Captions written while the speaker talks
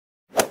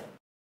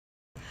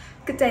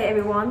Good day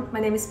everyone, my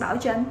name is Bảo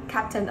Jen,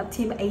 captain of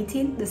Team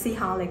 18, the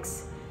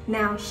Seaholics.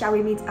 Now, shall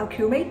we meet our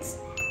crewmates?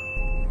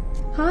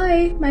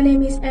 Hi, my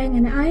name is Anh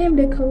and I am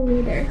the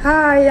co-leader.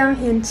 Hi, I'm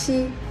Hian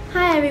Chi.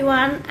 Hi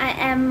everyone, I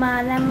am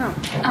Lam Ngọc.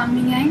 I'm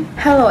Minh Anh.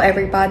 Hello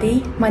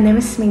everybody, my name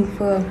is Minh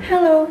Phương.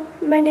 Hello,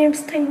 my name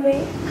is Thanh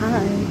Huy.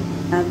 Hi,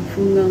 I'm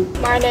Phương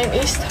Ngân. My name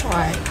is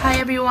Thoại. Hi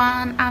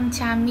everyone, I'm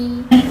Cha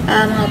My.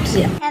 I'm Học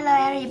Diệp. Hello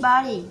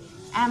everybody,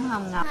 I'm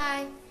Hồng Ngọc.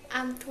 Hi,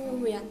 I'm Thu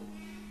Huyền.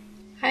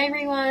 Hi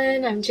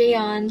everyone, I'm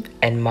Jayon.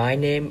 And my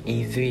name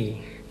is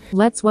Duy.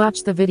 Let's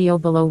watch the video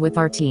below with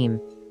our team.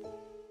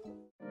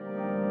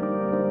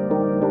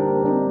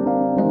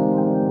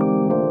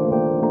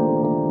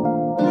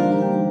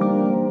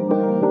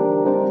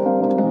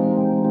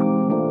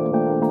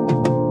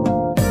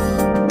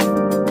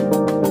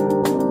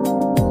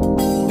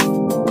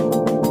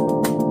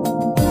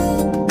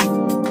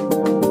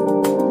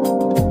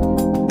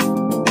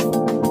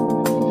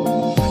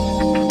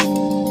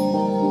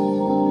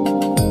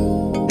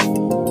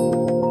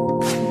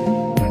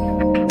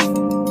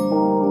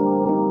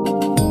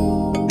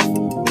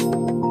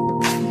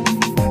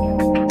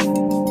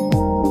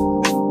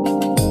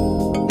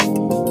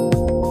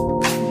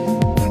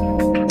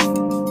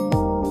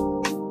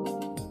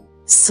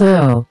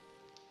 So,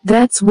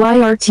 that's why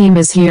our team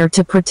is here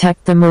to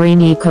protect the marine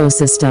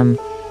ecosystem.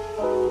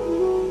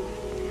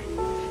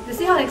 The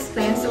Seaholics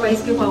plans to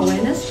raise people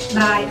awareness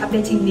by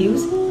updating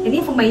news and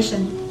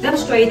information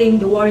demonstrating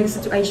the worrying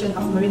situation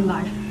of marine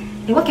life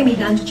and what can be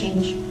done to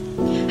change.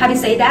 Having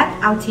said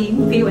that, our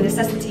team feel a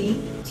necessity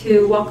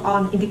to work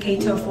on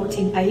indicator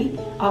 14A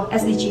of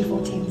SDG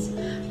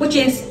 14, which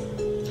is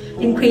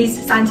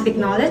increase scientific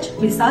knowledge,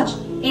 research,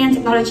 and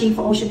technology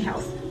for ocean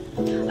health.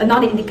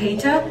 Another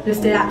indicator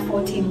listed at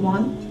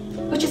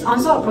 14.1, which is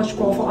also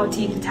approachable for our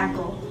team to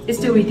tackle, is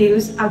to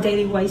reduce our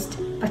daily waste,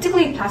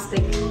 particularly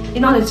plastic,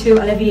 in order to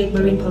alleviate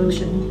marine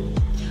pollution.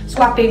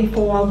 Swapping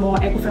for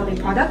more eco-friendly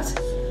products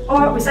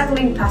or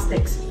recycling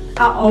plastics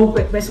are all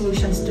great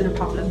resolutions to the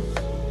problem.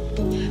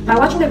 By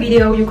watching the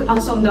video, you could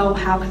also know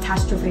how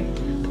catastrophic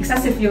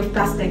excessive use of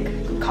plastic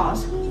could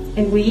cause,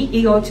 and we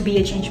eager to be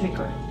a change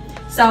maker.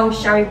 So,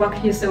 shall we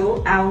walk you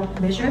through our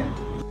measure?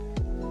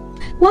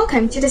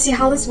 Welcome to the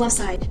Seaholics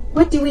website.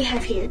 What do we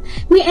have here?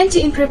 We aim to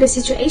improve the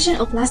situation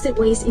of plastic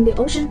waste in the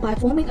ocean by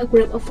forming a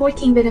group of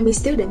 14 Vietnamese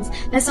students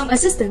and some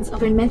assistance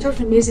of a mentor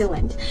from New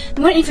Zealand.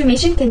 More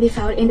information can be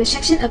found in the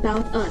section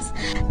About Us.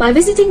 By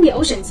visiting the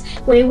oceans,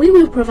 where we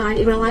will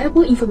provide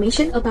reliable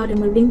information about the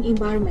marine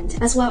environment,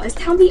 as well as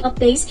timely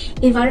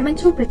updates,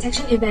 environmental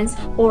protection events,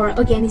 or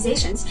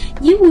organizations,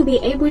 you will be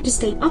able to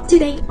stay up to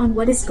date on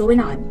what is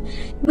going on.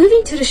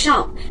 Moving to the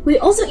shop, we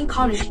also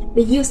encourage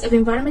the use of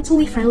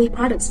environmentally friendly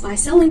products by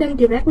selling them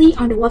directly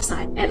on the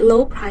website at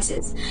low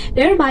prices,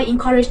 thereby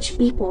encourage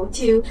people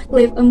to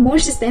live a more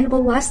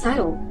sustainable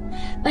lifestyle.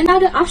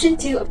 Another option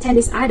to obtain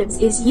these items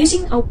is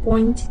using our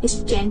point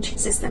exchange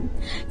system.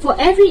 For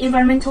every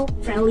environmental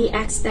friendly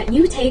acts that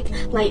you take,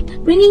 like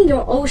bringing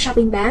your old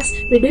shopping bags,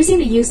 reducing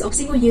the use of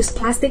single-use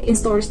plastic in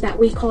stores that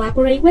we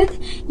collaborate with,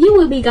 you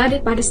will be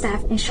guided by the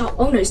staff and shop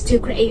owners to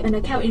create an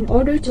account in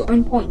order to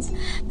earn points.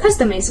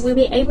 Customers will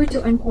be able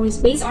to earn points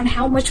based on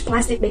how much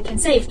plastic they can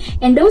save,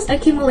 and those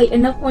accumulate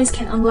enough points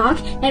can unlock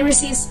and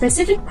receive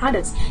specific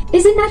products.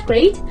 Isn't that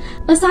great?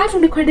 Aside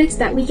from the credits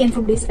that we gain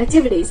from these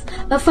activities,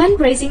 a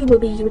fundraising will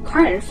be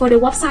required for the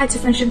website to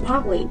function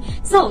properly.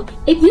 So,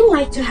 if you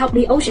like to help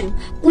the ocean,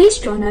 please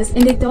join us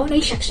in the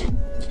donate section.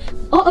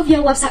 All of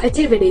your website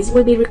activities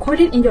will be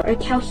recorded in your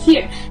account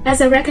here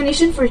as a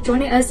recognition for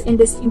joining us in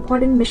this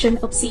important mission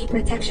of sea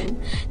protection.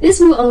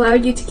 This will allow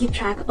you to keep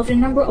track of the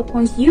number of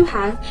points you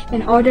have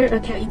and other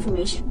account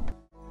information.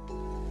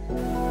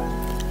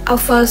 Our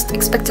first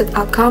expected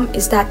outcome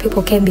is that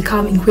people can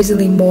become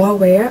increasingly more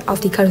aware of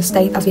the current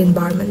state of the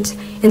environment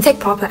and take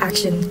proper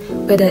action,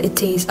 whether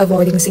it is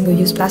avoiding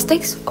single-use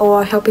plastics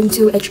or helping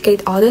to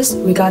educate others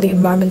regarding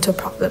environmental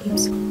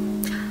problems.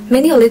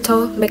 Many a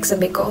little makes a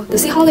bigger. The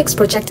Seaholics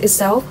project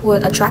itself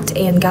will attract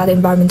and gather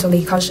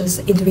environmentally conscious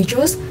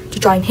individuals to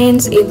join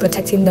hands in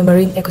protecting the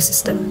marine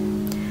ecosystem.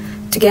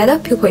 Together,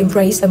 people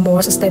embrace a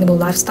more sustainable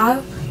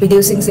lifestyle,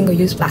 reducing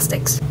single-use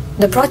plastics.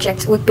 The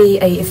project would be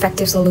an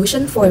effective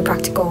solution for a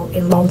practical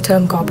and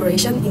long-term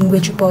cooperation in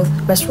which both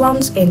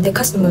restaurants and their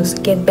customers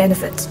gain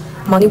benefits,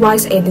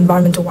 money-wise and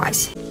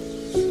environmental-wise.